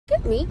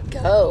me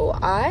go.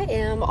 I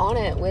am on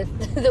it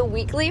with the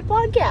weekly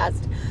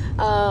podcast.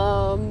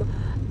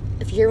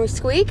 If you hear me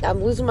squeak,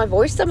 I'm losing my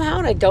voice somehow,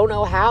 and I don't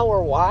know how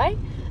or why.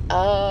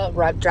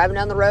 Driving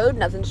down the road,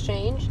 nothing's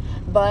changed.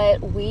 But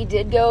we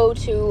did go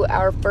to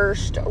our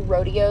first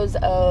rodeos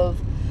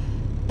of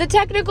the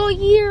technical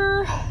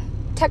year.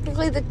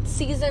 Technically, the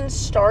season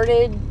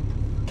started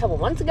a couple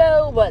months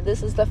ago, but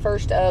this is the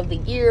first of the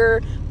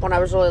year when I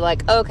was really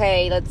like,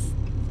 okay, let's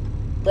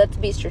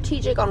be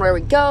strategic on where we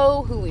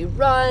go, who we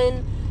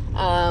run,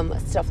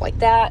 stuff like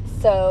that.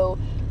 So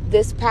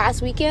this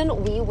past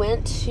weekend, we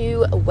went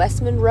to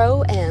West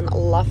Monroe and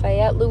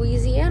Lafayette,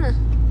 Louisiana.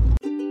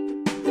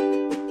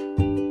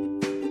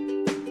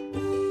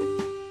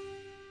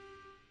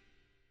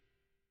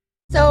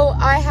 So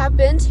I have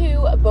been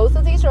to both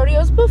of these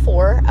rodeos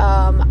before.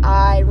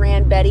 I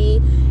ran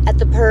Betty at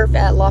the Perf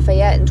at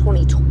Lafayette in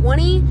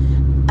 2020.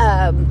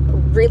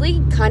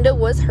 Really kind of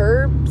was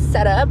her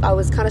setup. I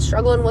was kind of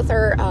struggling with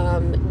her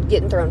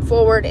getting thrown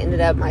forward.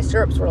 Ended up my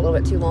stirrups were a little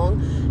bit too long.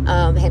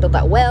 Handled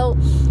that well.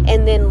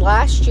 And then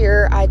last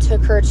year I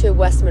took her to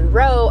West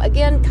Monroe.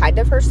 Again, kind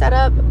of her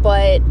setup,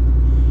 but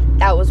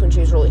that was when she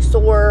was really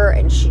sore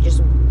and she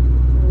just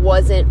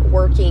wasn't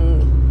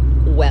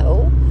working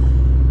well.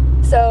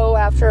 So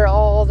after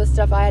all the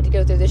stuff I had to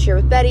go through this year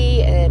with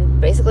Betty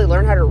and basically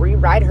learn how to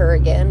re-ride her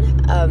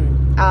again,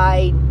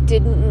 I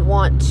didn't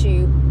want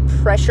to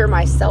pressure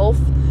myself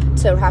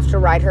to have to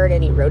ride her at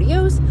any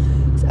rodeos.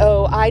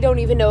 So I don't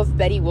even know if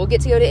Betty will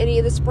get to go to any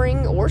of the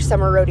spring or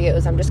summer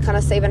rodeos. I'm just kind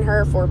of saving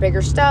her for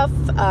bigger stuff.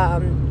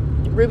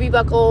 Ruby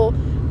Buckle,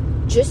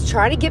 just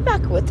trying to get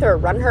back with her,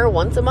 run her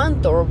once a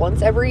month or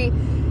once a week,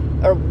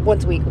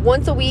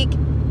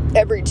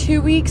 every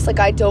 2 weeks. Like,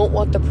 I don't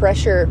want the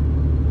pressure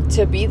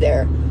to be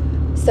there.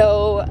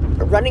 So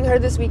running her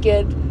this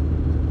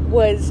weekend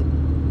was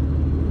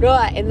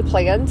not in the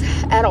plans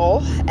at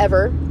all,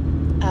 ever.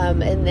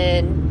 And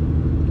then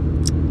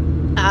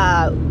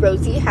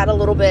Rosie had a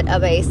little bit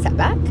of a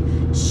setback.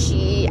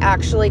 She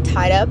actually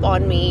tied up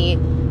on me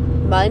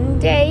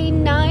Monday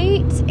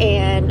night,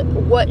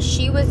 and what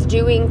she was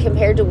doing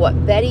compared to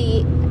what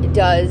Betty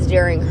does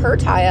during her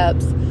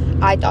tie-ups,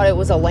 I thought it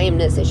was a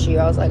lameness issue.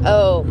 I was like,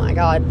 oh my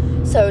God.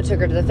 So took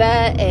her to the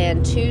vet,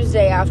 and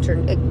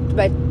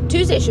by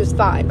Tuesday she was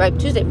fine. By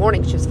Tuesday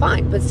morning she was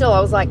fine. But still, I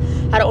was like,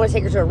 I don't want to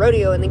take her to a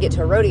rodeo and then get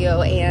to a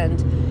rodeo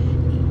and,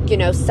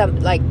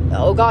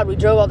 oh God, we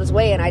drove all this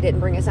way and I didn't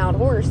bring a sound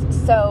horse.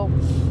 So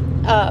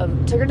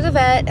took her to the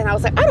vet, and I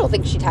was like, I don't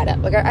think she tied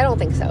up. Like, I don't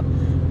think so.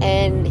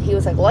 And he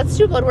was like, well, let's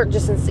do blood work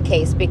just in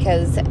case,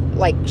 because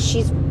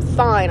she's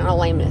fine on a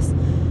lameness.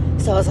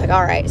 So I was like,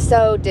 all right.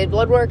 So did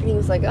blood work, and he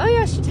was like, oh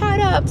yeah, she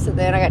tied up. So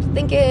then I got to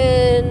thinking,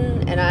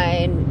 and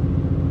I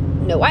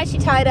know why she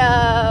tied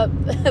up.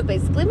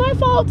 Basically my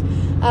fault.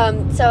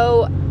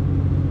 So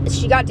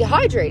she got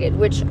dehydrated,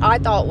 which I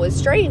thought was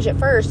strange at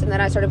first, and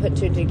then I started putting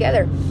two and two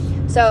together.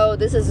 So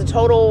this is a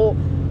total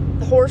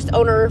horse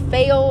owner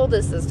fail.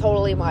 This is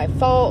totally my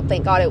fault.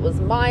 Thank God it was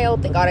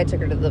mild. Thank God I took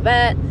her to the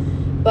vet.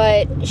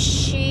 But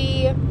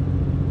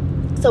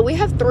so we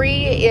have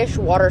 3-ish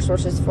water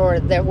sources for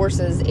the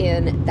horses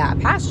in that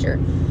pasture.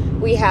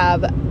 We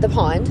have the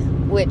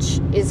pond, which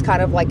is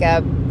kind of like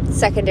a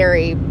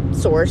secondary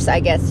source,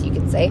 I guess you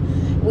could say.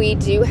 We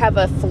do have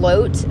a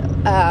float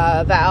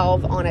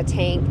valve on a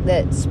tank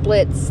that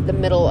splits the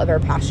middle of our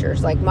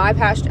pastures. Like my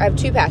pasture, I have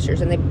 2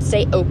 pastures, and they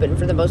stay open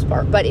for the most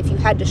part. But if you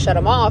had to shut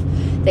them off,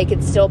 they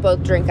could still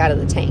both drink out of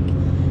the tank.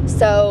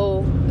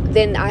 So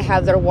then I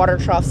have their water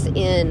troughs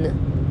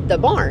in the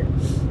barn.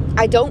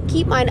 I don't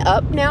keep mine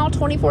up now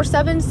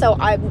 24/7, so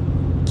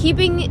I'm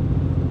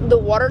keeping the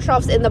water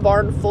troughs in the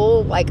barn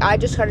full. Like, I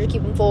just try to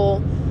keep them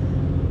full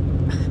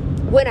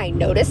when I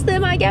notice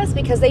them, I guess,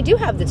 because they do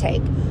have the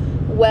tank.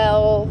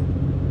 Well,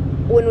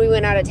 when we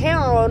went out of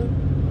town,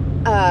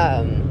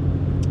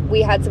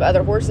 we had some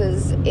other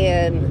horses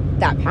in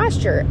that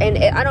pasture, and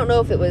I don't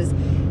know if it was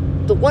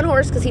the one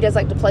horse, because he does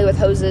like to play with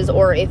hoses,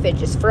 or if it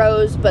just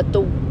froze, but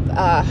the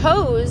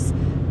hose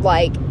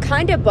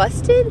kind of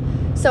busted.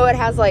 So it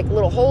has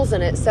little holes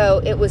in it.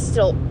 So it was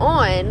still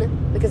on,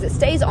 because it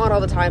stays on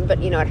all the time, but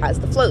it has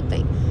the float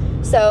thing.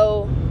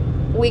 So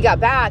we got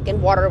back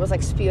and water was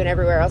spewing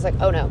everywhere. I was like,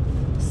 oh no.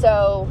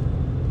 So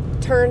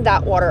turned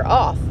that water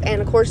off.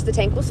 And of course the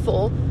tank was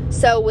full.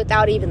 So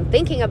without even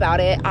thinking about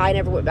it, I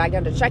never went back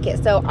down to check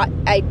it. So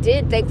I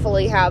did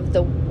thankfully have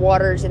the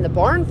waters in the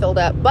barn filled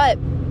up, but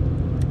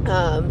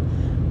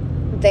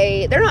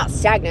they're not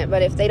stagnant.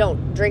 But if they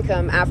don't drink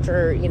them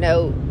after,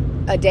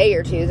 a day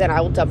or two, then I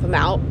will dump them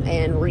out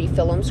and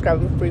refill them, scrub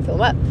them, refill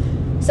them up.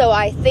 So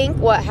I think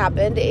what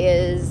happened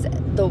is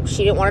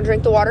she didn't want to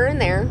drink the water in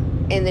there,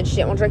 and then she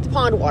didn't want to drink the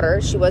pond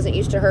water. She wasn't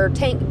used to her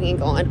tank being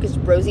gone, because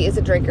Rosie is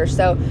a drinker.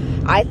 So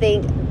I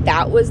think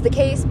that was the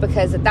case,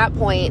 because at that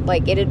point,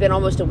 it had been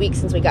almost a week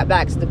since we got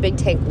back, so the big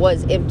tank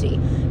was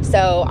empty.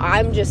 So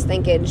I'm just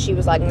thinking she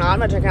was like, no, I'm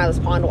not drinking out of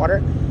this pond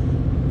water.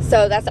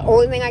 So that's the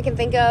only thing I can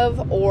think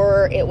of.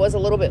 Or it was a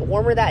little bit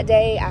warmer that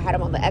day. I had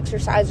them on the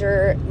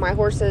exerciser. My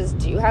horses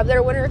do have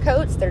their winter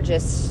coats. They're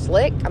just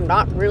slick. I'm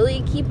not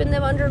really keeping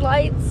them under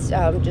lights.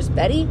 Just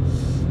Betty.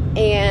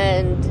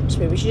 And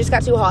maybe she just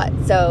got too hot.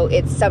 So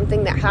it's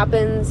something that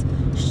happens.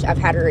 I've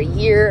had her a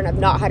year and I've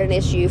not had an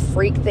issue.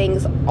 Freak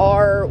things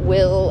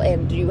will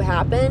and do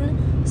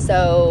happen.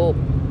 So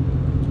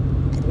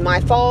my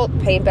fault.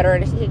 Paying better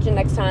attention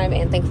next time.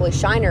 And thankfully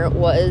Shiner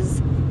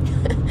was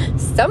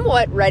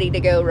somewhat ready to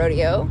go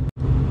rodeo.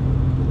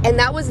 And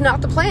that was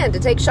not the plan, to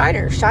take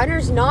Shiner.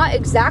 Shiner's not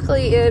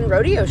exactly in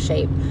rodeo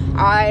shape.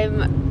 I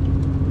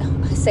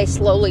say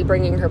slowly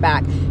bringing her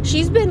back.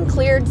 She's been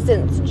cleared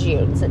since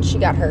June, since she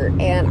got hurt.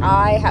 And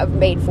I have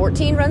made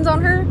 14 runs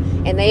on her,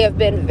 and they have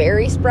been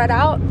very spread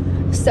out.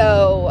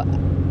 So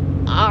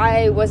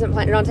I wasn't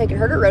planning on taking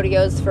her to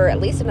rodeos for at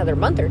least another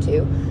month or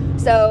two.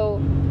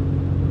 So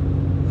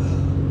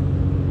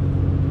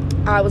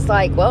I was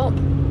like, well,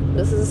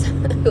 this is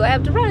who I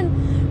have to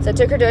run. So I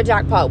took her to a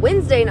jackpot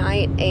Wednesday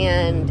night,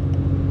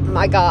 and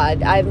my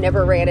God, I've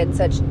never ran in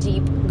such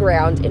deep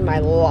ground in my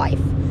life.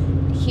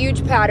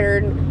 Huge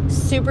pattern,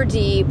 super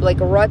deep, like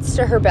ruts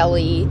to her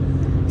belly,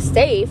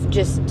 safe,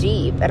 just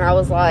deep. And I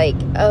was like,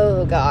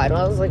 oh God.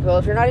 I was like, well,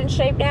 if you're not in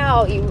shape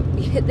now,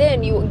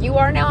 you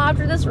are now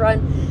after this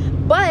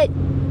run. But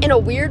in a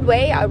weird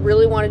way, I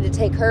really wanted to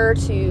take her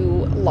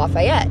to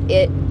Lafayette.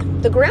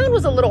 The ground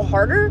was a little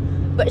harder,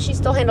 but she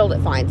still handled it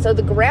fine. So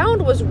the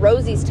ground was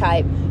Rosie's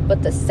type,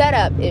 but the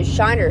setup is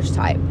Shiner's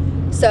type.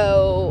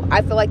 So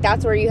I feel like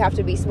that's where you have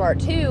to be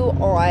smart too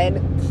on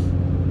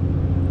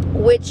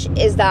which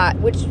is that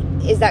going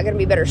to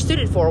be better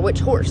suited for, which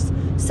horse.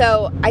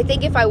 So I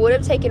think if I would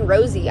have taken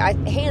Rosie, I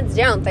hands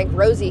down think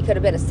Rosie could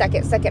have been a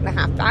second and a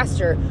half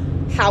faster.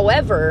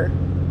 However,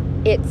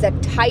 it's a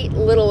tight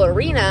little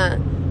arena.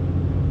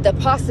 The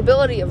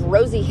possibility of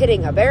Rosie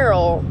hitting a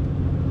barrel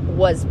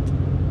was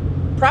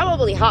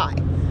probably high.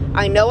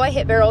 I know I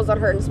hit barrels on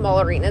her in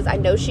small arenas. I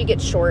know she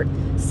gets short.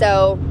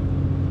 So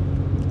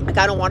I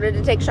kind of wanted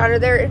to take Shiner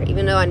there,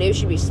 even though I knew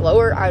she'd be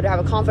slower. I would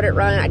have a confident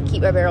run. I'd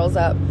keep my barrels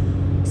up.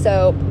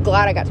 So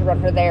glad I got to run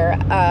her there.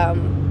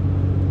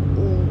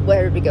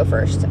 Where did we go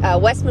first?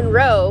 West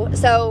Monroe.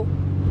 So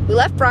we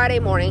left Friday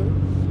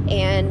morning,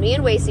 and me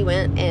and Wacy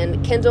went,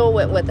 and Kendall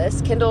went with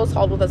us. Kendall's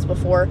hauled with us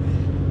before.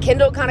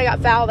 Kendall kind of got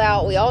fouled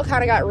out. We all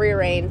kind of got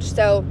rearranged.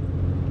 So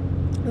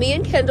me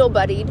and Kendall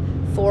buddied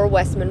for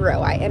West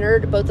Monroe. I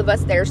entered both of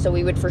us there, so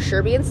we would for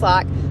sure be in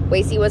slack.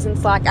 Wacy was in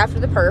slack after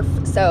the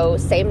perf, so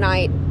same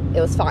night,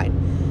 it was fine.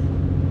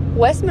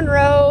 West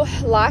Monroe,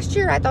 last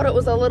year I thought it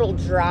was a little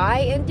dry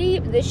and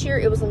deep. This year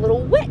it was a little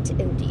wet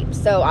and deep.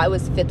 So I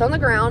was fifth on the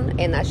ground,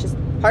 and that's just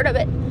part of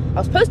it. I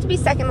was supposed to be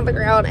second on the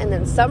ground, and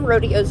then some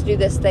rodeos do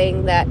this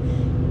thing that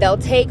they'll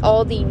take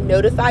all the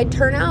notified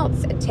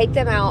turnouts and take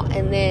them out,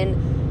 and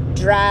then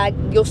drag.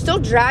 You'll still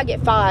drag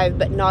at 5,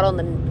 but not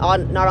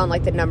on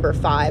like the number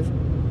 5.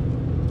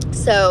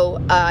 So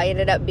I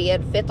ended up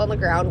being fifth on the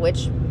ground,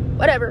 which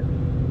whatever,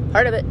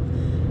 part of it.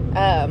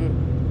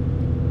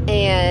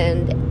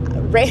 And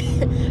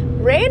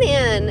ran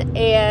in,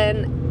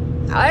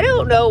 and I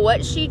don't know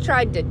what she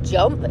tried to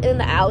jump in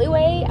the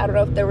alleyway. I don't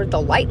know if the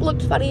light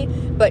looked funny,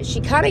 but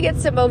she kind of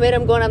gets some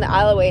momentum going on the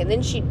alleyway, and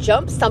then she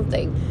jumps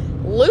something,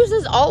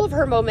 loses all of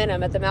her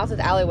momentum at the mouth of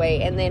the alleyway,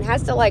 and then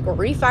has to like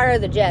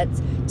refire the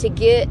jets to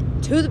get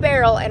to the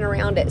barrel and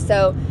around it.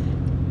 So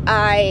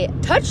I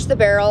touched the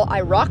barrel,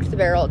 I rocked the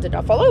barrel, it did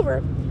not fall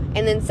over.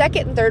 And then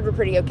second and third were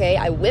pretty okay.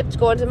 I whipped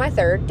going to my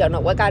third. Don't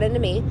know what got into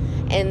me.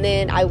 And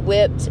then I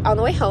whipped on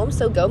the way home.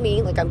 So go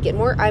me. Like I'm getting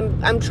more.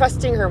 I'm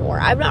trusting her more.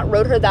 I've not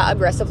rode her that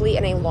aggressively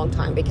in a long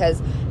time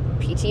because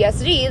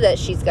PTSD that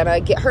she's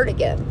gonna get hurt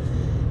again.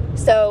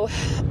 So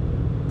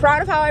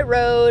proud of how I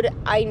rode.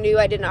 I knew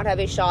I did not have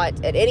a shot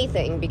at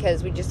anything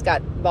because we just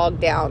got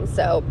bogged down.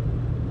 So,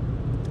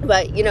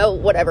 but you know,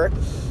 whatever.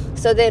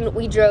 So then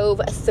we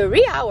drove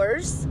 3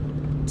 hours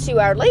to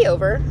our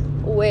layover,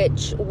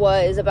 which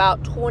was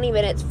about 20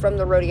 minutes from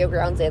the rodeo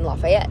grounds in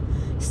Lafayette.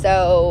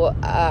 So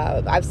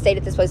I've stayed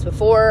at this place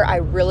before. I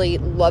really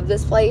love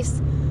this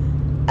place.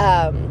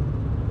 Got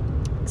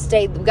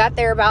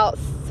there about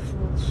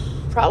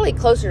probably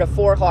closer to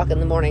 4 o'clock in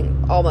the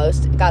morning,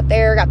 almost. Got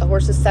there, got the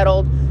horses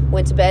settled,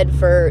 went to bed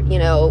for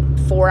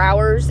 4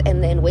 hours,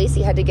 and then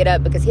Wacy had to get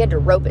up because he had to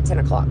rope at 10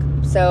 o'clock.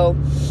 So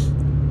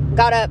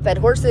got up, fed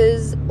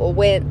horses,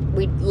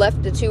 we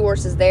left the 2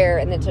 horses there,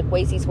 and then took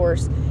Wacy's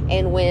horse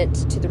and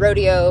went to the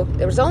rodeo.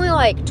 There was only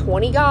like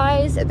 20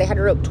 guys, and they had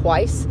to rope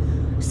twice,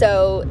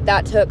 so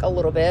that took a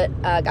little bit.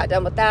 Got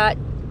done with that.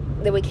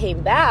 Then we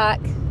came back.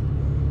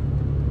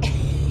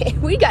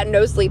 We got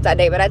no sleep that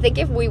day, but I think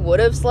if we would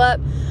have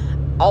slept,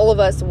 all of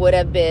us would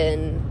have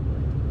been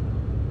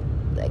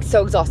like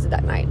so exhausted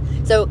that night.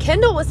 So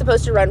Kendall was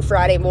supposed to run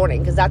Friday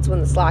morning because that's when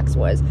the slacks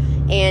was,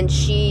 and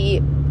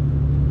she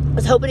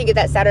was hoping to get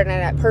that Saturday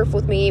night perf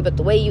with me, but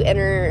the way you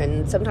enter,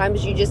 and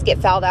sometimes you just get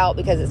fouled out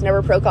because it's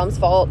never Procom's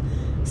fault.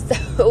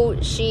 So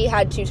she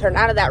had to turn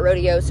out of that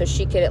rodeo so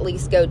she could at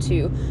least go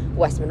to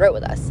West Monroe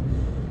with us.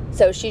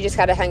 So she just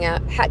had to hang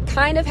out, had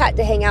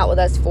to hang out with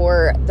us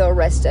for the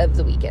rest of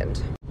the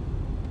weekend.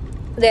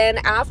 Then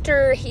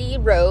after he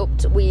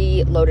roped,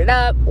 we loaded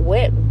up,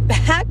 went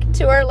back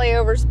to our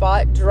layover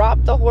spot,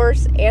 dropped the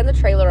horse and the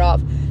trailer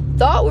off,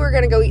 thought we were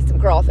going to go eat some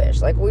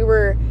crawfish. Like, we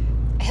were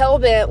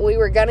hell-bent, we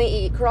were going to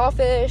eat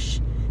crawfish,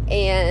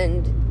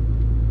 and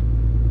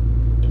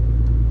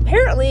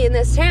apparently in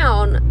this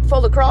town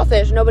full of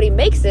crawfish, nobody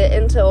makes it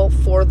until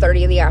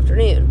 4:30 in the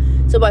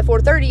afternoon. So by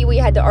 4:30, we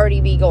had to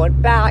already be going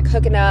back,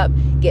 hooking up,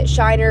 get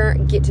Shiner,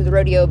 get to the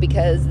rodeo,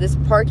 because this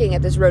parking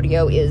at this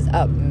rodeo is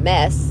a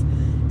mess.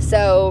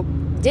 So,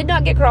 did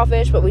not get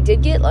crawfish, but we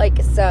did get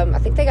like some, I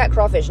think they got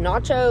crawfish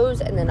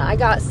nachos, and then I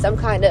got some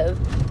kind of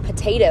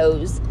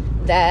potatoes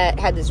that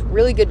had this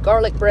really good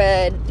garlic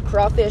bread,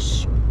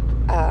 crawfish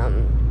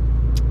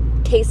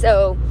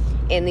queso,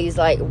 and these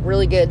like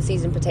really good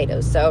seasoned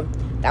potatoes. So,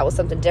 that was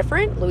something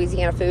different.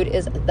 Louisiana food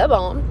is the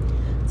bomb.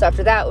 So,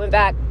 after that, went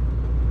back,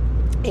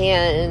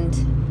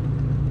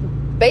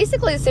 and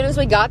basically as soon as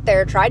we got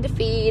there, tried to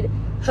feed,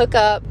 hook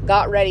up,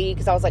 got ready,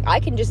 because I was like, I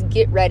can just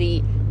get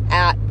ready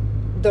at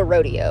the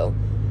rodeo.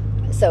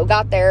 So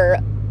got there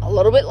a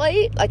little bit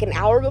late, like an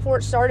hour before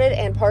it started,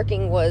 and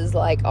parking was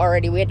like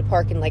already, we had to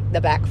park in like the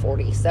back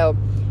 40. So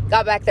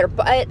got back there,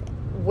 but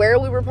where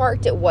we were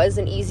parked, it was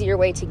an easier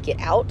way to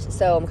get out.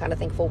 So I'm kind of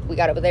thankful we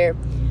got over there.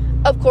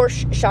 Of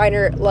course,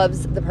 Shiner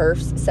loves the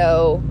perfs,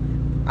 so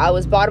I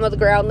was bottom of the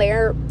ground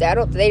there.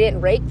 They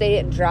didn't rake, they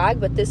didn't drag,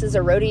 but this is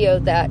a rodeo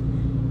that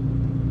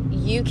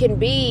you can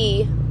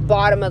be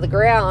bottom of the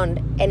ground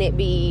and it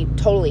be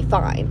totally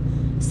fine.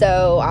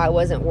 So I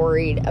wasn't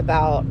worried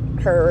about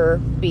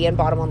her being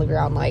bottom on the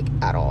ground, like,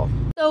 at all.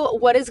 So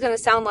what is going to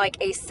sound like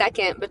a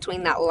second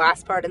between that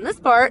last part and this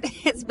part,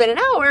 it's been an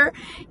hour,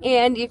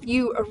 and if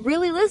you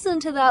really listen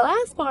to that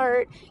last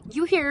part,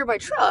 you hear my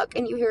truck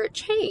and you hear it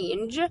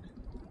change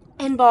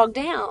and bog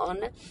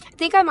down. I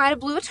think I might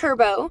have blew a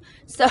turbo,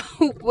 so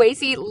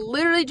Wasey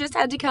literally just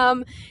had to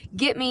come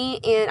get me,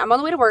 and I'm on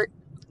the way to work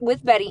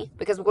with Betty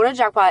because I'm going to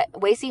Jackpot.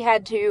 Wasey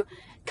had to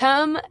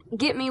come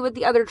get me with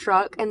the other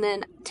truck and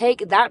then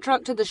take that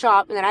truck to the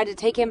shop, and then I had to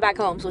take him back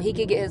home so he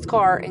could get his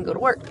car and go to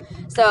work.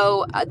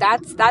 So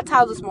that's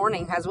how this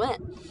morning has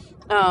went.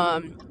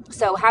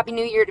 So happy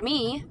new year to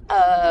me.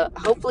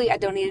 Hopefully I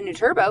don't need a new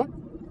turbo.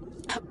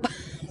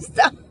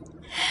 So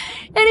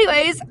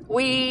anyways,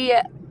 we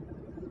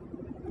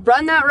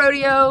run that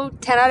rodeo.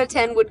 10 out of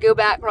 10 would go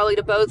back probably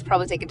to both,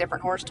 probably take a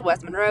different horse to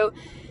West Monroe.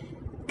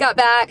 Got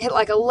back at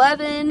like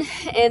 11,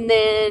 and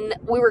then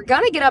we were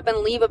gonna get up and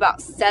leave about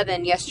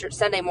 7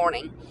 Sunday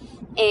morning,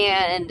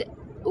 and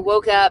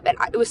woke up and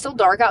it was still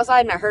dark outside,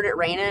 and I heard it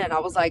raining, and I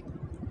was like,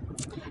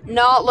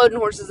 not loading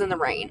horses in the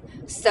rain.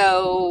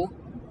 So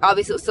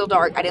obviously it was still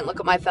dark. I didn't look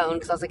at my phone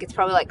because I was like, it's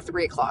probably like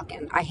 3 o'clock,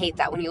 and I hate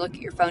that when you look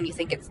at your phone you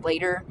think it's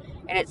later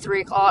and it's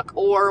 3 o'clock,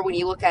 or when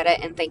you look at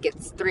it and think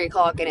it's 3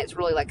 o'clock and it's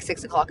really like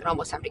 6 o'clock and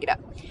almost time to get up.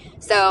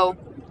 So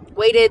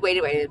waited.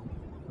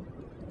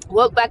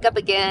 Woke back up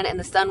again, and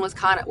the sun was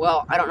kind of,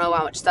 well, I don't know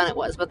how much sun it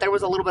was, but there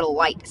was a little bit of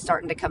light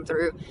starting to come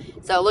through.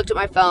 So I looked at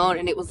my phone,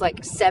 and it was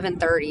like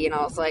 7:30, and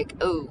I was like,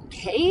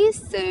 okay,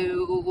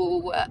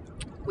 so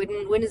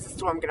when is the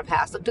storm going to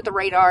pass? Looked at the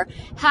radar,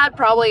 had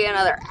probably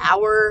another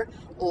hour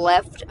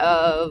left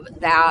of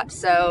that.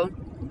 So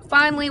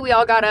finally we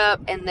all got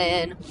up, and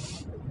then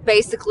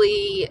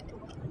basically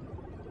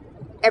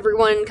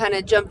everyone kind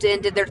of jumped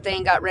in, did their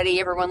thing, got ready,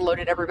 everyone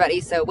loaded everybody.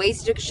 So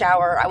Wasey took a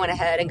shower, I went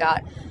ahead and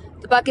got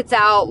the buckets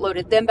out,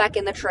 loaded them back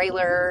in the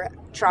trailer,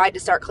 tried to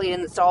start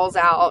cleaning the stalls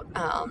out.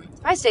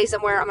 If I stay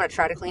somewhere, I'm going to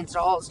try to clean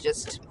stalls.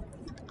 Just,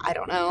 I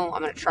don't know.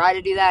 I'm going to try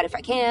to do that if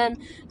I can,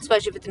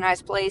 especially if it's a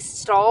nice place.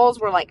 Stalls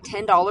were like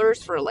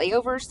 $10 for a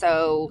layover,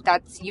 so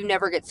you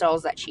never get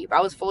stalls that cheap.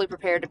 I was fully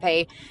prepared to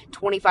pay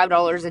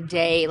 $25 a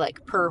day,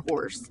 like, per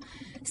horse.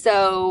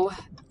 So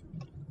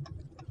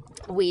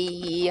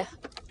we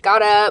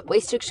got up,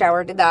 Wasey took a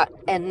shower, did that,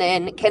 and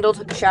then Kendall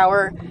took a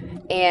shower,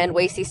 and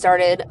Wasey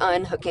started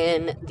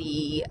unhooking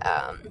the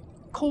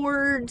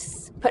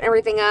cords, putting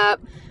everything up,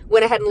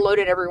 went ahead and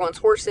loaded everyone's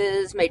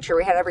horses, made sure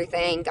we had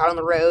everything, got on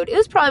the road. It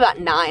was probably about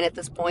 9 at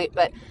this point,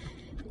 but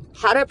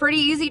had a pretty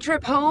easy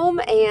trip home,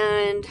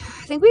 and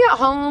I think we got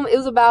home, it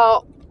was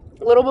about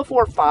a little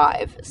before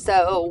 5,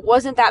 so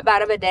wasn't that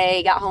bad of a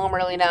day. Got home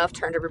early enough,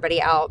 turned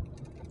everybody out.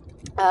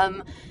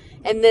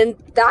 And then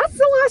that's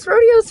the last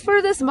rodeos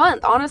for this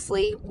month,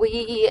 honestly.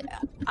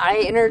 I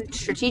entered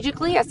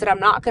strategically. I said I'm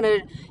not going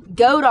to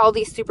go to all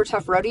these super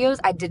tough rodeos.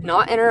 I did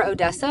not enter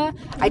Odessa.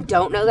 I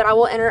don't know that I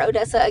will enter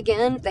Odessa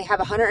again. They have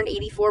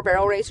 184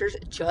 barrel racers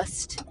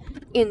just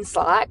in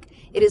Slack.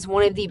 It is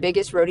one of the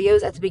biggest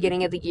rodeos at the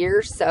beginning of the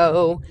year,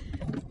 so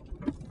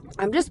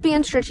I'm just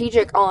being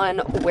strategic on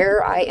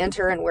where I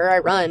enter and where I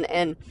run,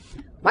 and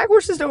my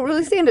horses don't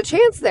really stand a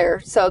chance there.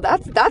 So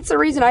that's the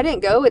reason I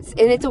didn't go. It's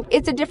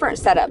a different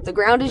setup. The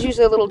ground is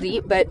usually a little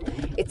deep, but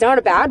it's not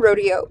a bad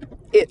rodeo.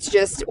 It's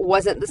just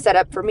wasn't the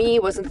setup for me,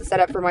 wasn't the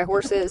setup for my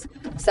horses.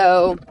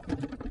 So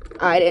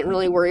I didn't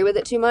really worry with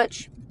it too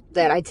much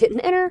that I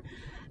didn't enter.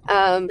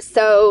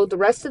 So the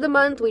rest of the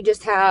month, we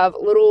just have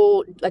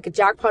like a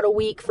jackpot a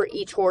week for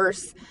each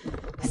horse.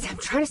 So I'm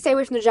trying to stay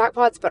away from the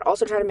jackpots, but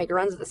also try to make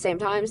runs at the same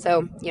time.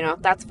 So,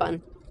 that's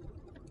fun.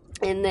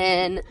 And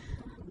then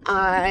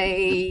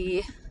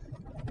I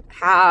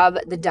have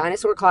the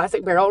Dinosaur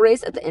Classic barrel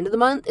race at the end of the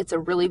month. It's a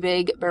really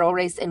big barrel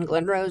race in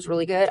Glenrose,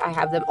 really good. I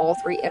have them all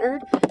 3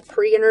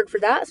 pre-entered for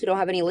that, so we don't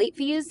have any late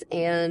fees.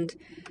 And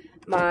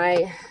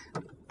I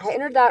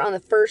entered that on the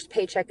first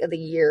paycheck of the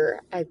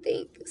year, I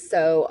think.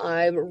 So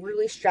I'm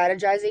really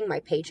strategizing my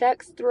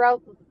paychecks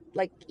throughout,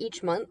 like,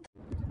 each month.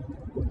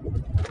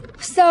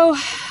 So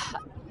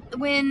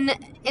when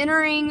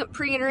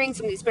pre-entering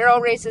some of these barrel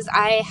races,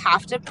 I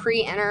have to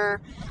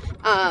pre-enter,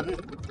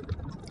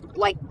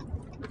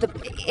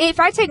 if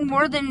I take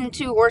more than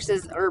 2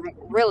 horses, or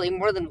really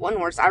more than 1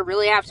 horse, I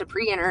really have to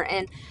pre-enter,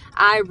 and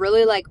I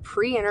really like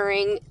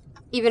pre-entering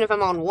even if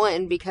I'm on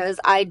 1, because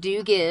I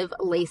do give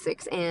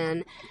Lasix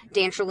and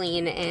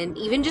Dantrolene and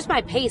even just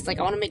my pace. Like,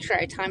 I want to make sure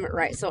I time it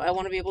right, so I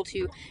want to be able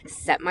to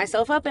set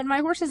myself up and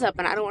my horses up,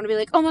 and I don't want to be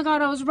like, oh my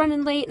god, I was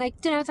running late and I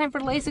didn't have time for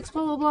Lasix,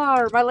 blah blah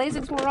blah, or my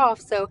Lasix wore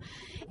off. So,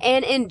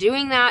 and in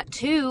doing that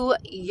too,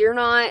 you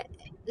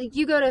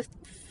go to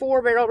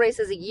 4 barrel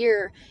races a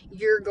year,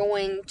 you're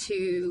going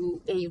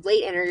to, and you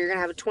late enter, you're going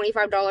to have a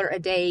 $25 a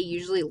day,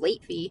 usually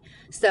late fee.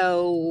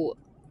 So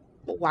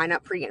why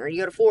not pre-enter?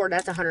 You go to 4,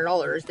 that's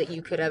 $100 that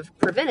you could have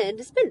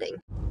prevented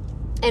spending.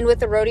 And with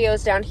the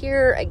rodeos down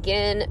here,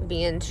 again,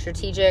 being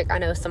strategic, I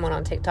know someone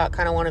on TikTok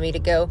kind of wanted me to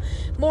go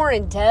more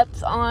in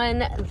depth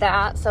on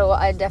that. So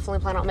I definitely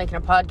plan on making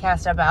a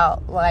podcast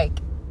about, like,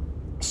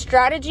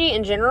 strategy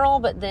in general,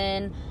 but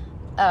then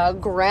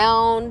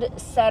ground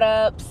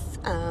setups,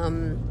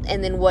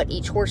 and then what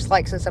each horse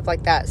likes and stuff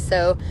like that.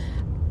 So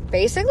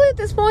basically at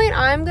this point,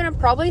 I'm going to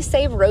probably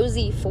save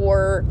Rosie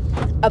for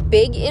a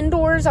big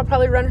indoors. I'll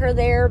probably run her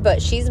there,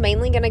 but she's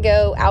mainly going to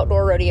go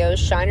outdoor rodeos.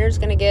 Shiner's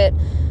going to get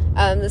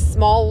the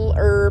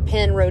smaller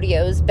pen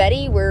rodeos.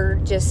 Betty, we're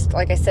just,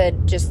 like I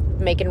said, just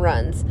making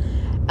runs.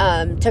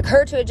 Took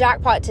her to a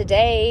jackpot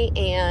today,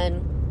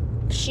 and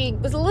she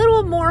was a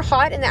little more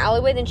hot in the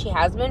alleyway than she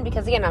has been,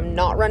 because again, I'm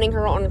not running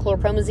her on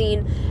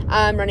chlorpromazine.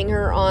 I'm running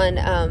her on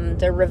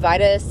the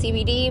Revita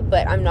CBD,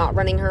 but I'm not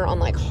running her on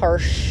like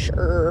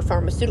harsher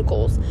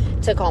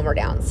pharmaceuticals to calm her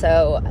down.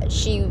 So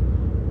she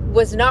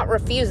was not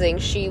refusing.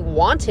 She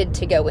wanted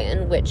to go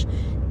in, which,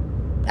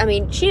 I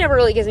mean, she never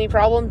really gives me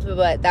problems,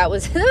 but that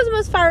was the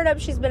most fired up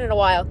she's been in a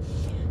while.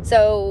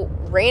 So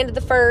ran to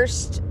the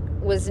first,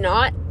 was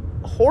not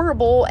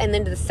horrible, and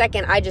then to the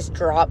second, I just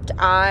dropped.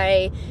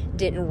 I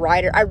didn't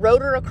ride her. I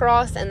rode her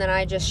across, and then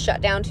I just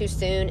shut down too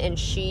soon, and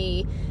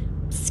she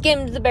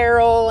skimmed the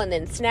barrel and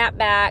then snapped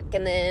back,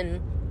 and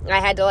then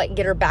I had to like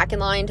get her back in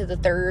line to the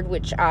third,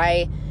 which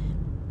I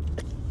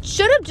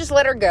should have just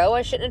let her go.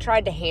 I shouldn't have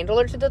tried to handle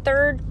her to the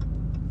third.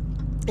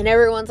 And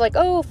everyone's like,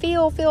 oh,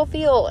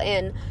 feel,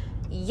 and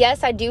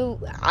yes, I do.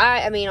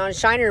 I mean, on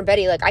Shiner and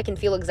Betty, like, I can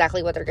feel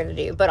exactly what they're going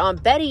to do, but on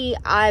Betty,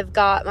 I've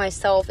got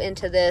myself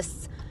into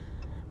this,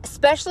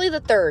 especially the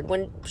third,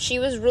 when she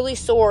was really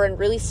sore and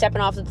really stepping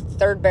off the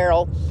third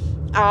barrel.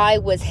 I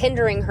was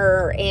hindering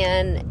her,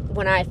 and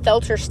when I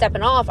felt her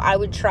stepping off, I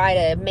would try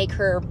to make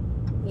her,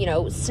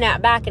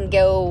 snap back and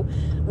go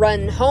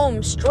run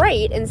home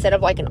straight instead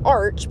of like an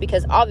arch,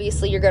 because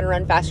obviously you're going to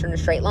run faster in a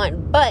straight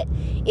line. But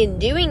in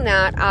doing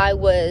that, I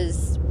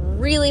was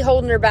really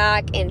holding her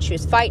back, and she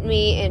was fighting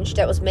me, and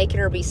that was making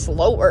her be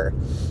slower,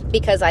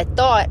 because I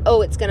thought,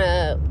 oh, it's going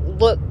to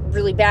look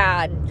really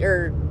bad,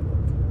 or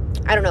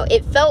I don't know.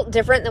 It felt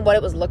different than what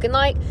it was looking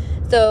like.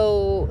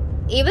 So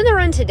even the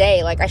run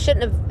today, like, I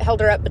shouldn't have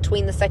held her up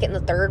between the second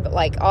and the third, but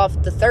like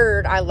off the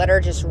third, I let her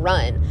just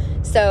run.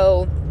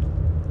 So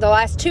the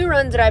last 2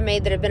 runs that I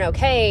made that have been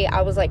okay,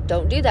 I was like,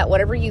 don't do that.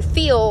 Whatever you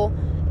feel,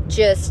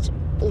 just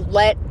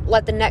let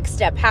the next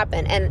step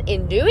happen. And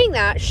in doing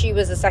that, she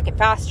was a second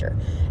faster.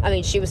 I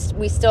mean,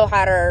 we still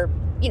had her,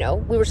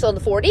 we were still in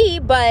the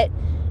 4D, but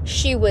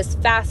she was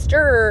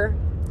faster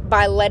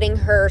by letting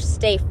her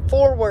stay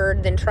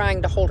forward than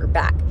trying to hold her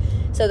back.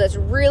 So that's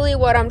really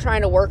what I'm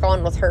trying to work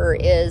on with her,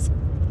 is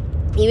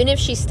even if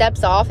she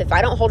steps off, if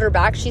I don't hold her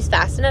back, she's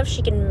fast enough,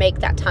 she can make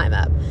that time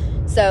up.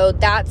 So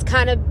that's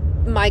kind of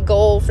my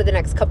goal for the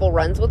next couple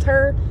runs with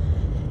her.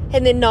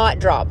 And then not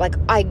drop. Like,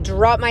 I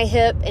dropped my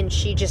hip and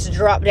she just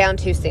dropped down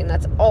too soon.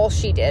 That's all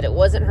she did. It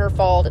wasn't her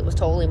fault. It was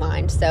totally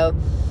mine. So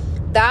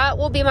that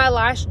will be my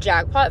last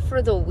jackpot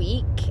for the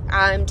week.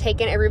 I'm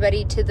taking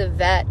everybody to the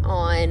vet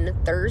on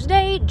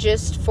Thursday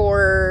just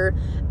for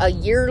a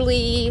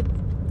yearly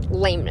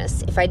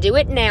lameness. If I do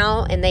it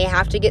now and they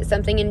have to get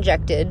something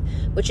injected,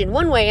 which in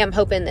one way I'm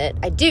hoping that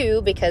I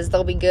do, because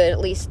they'll be good at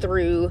least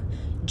through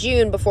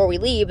June before we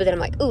leave, but then I'm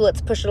like, ooh, let's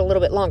push it a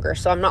little bit longer,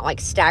 so I'm not like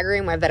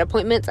staggering my vet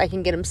appointments. I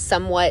can get them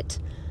somewhat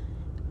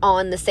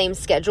on the same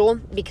schedule,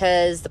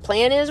 because the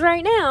plan is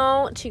right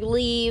now to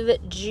leave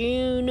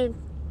June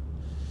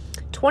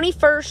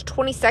 21st,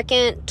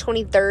 22nd,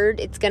 23rd.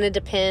 It's going to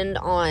depend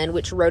on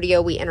which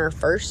rodeo we enter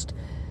first.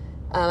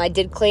 I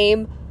did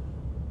claim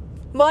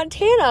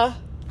Montana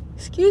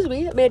Excuse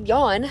me, I made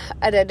yawn.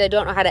 I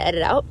don't know how to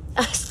edit out.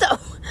 So,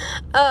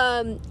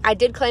 I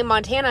did claim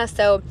Montana,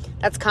 so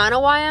that's kind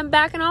of why I'm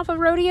backing off of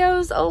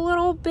rodeos a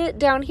little bit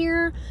down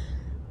here.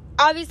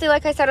 Obviously,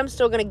 like I said, I'm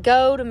still going to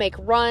go to make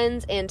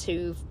runs and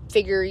to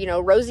figure,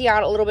 Rosie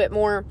out a little bit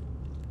more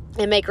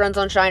and make runs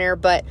on Shiner,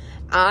 but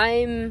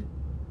I'm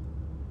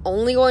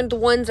only going to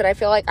ones that I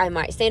feel like I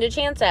might stand a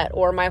chance at,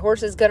 or my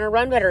horse is going to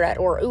run better at,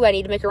 or, I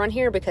need to make a run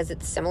here because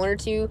it's similar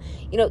to,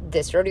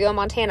 this rodeo in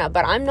Montana.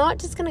 But I'm not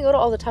just going to go to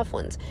all the tough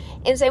ones.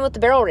 And same with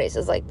the barrel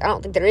races. Like, I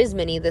don't think there is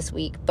many this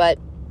week, but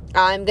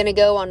I'm going to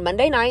go on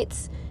Monday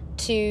nights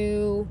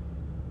they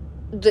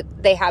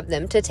have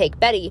them to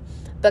take Betty,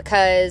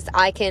 because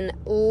I can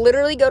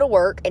literally go to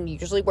work and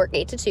usually work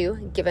 8 to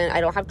 2, given I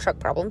don't have truck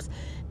problems,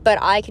 but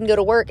I can go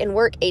to work and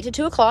work 8 to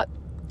 2 o'clock.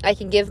 I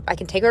can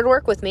take her to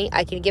work with me.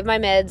 I can give my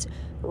meds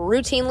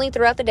routinely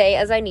throughout the day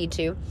as I need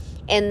to.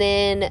 And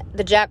then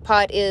the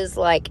jackpot is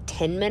like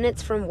 10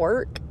 minutes from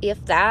work,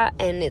 if that,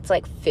 and it's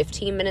like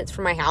 15 minutes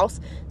from my house.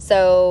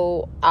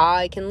 So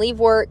I can leave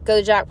work, go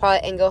to the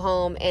jackpot, and go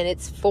home, and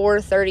it's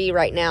 4:30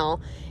 right now.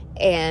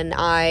 And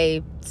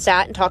I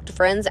sat and talked to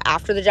friends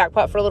after the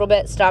jackpot for a little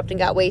bit, stopped and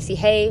got Wasey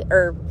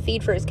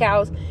feed for his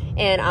cows,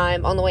 and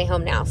I'm on the way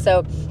home now.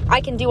 So I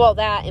can do all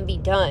that and be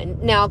done.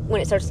 Now, when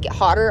it starts to get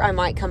hotter, I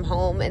might come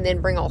home and then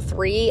bring all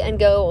 3 and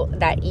go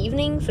that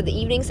evening for the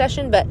evening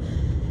session, but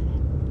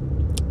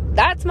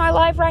that's my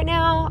life right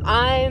now.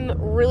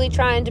 I'm really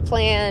trying to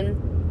plan,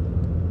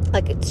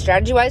 like,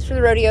 strategy-wise for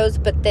the rodeos,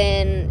 but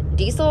then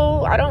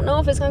diesel, I don't know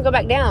if it's going to go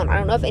back down. I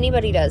don't know if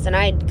anybody does, and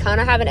I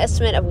kind of have an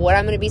estimate of what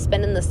I'm going to be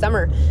spending this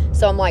summer.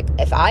 So I'm like,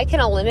 if I can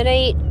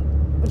eliminate,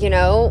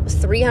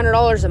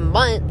 $300 a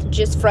month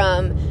just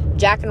from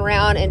jacking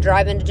around and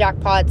driving to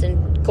jackpots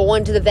and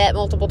going to the vet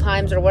multiple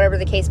times or whatever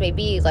the case may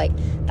be, like,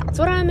 that's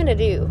what I'm going to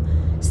do.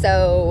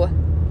 So,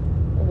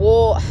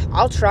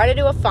 I'll try to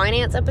do a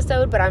finance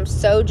episode, but I'm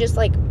so just,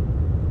 like,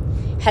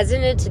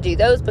 hesitant to do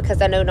those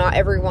because I know not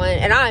everyone,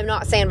 and I'm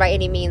not saying by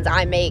any means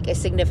I make a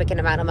significant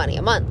amount of money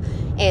a month,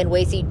 and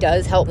Wasey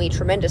does help me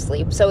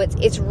tremendously. So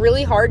it's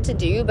really hard to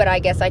do, but I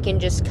guess I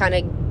can just kind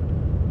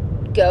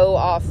of go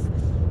off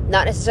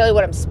not necessarily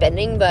what I'm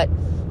spending, but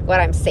what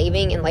I'm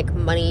saving and, like,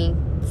 money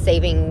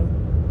saving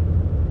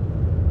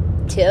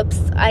tips,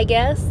 I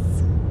guess.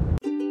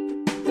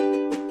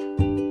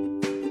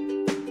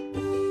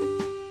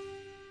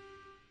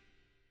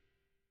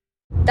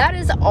 That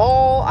is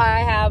all I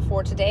have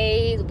for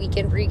today. The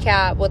weekend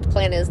recap, what the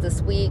plan is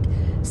this week.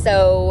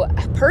 So,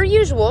 per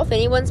usual, if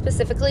anyone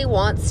specifically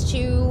wants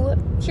to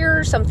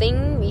hear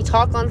something, me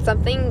talk on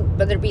something,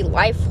 whether it be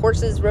life,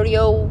 horses,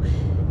 rodeo,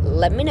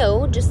 let me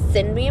know. Just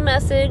send me a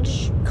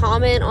message,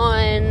 comment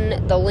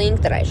on the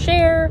link that I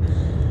share.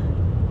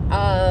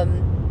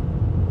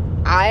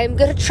 I'm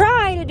going to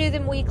try to do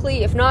them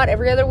weekly, if not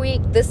every other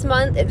week this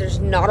month. There's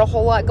not a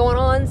whole lot going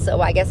on,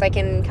 so I guess I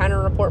can kind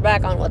of report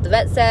back on what the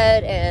vet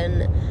said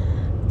and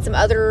some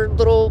other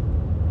little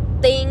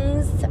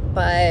things,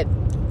 but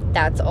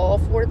that's all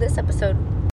for this episode.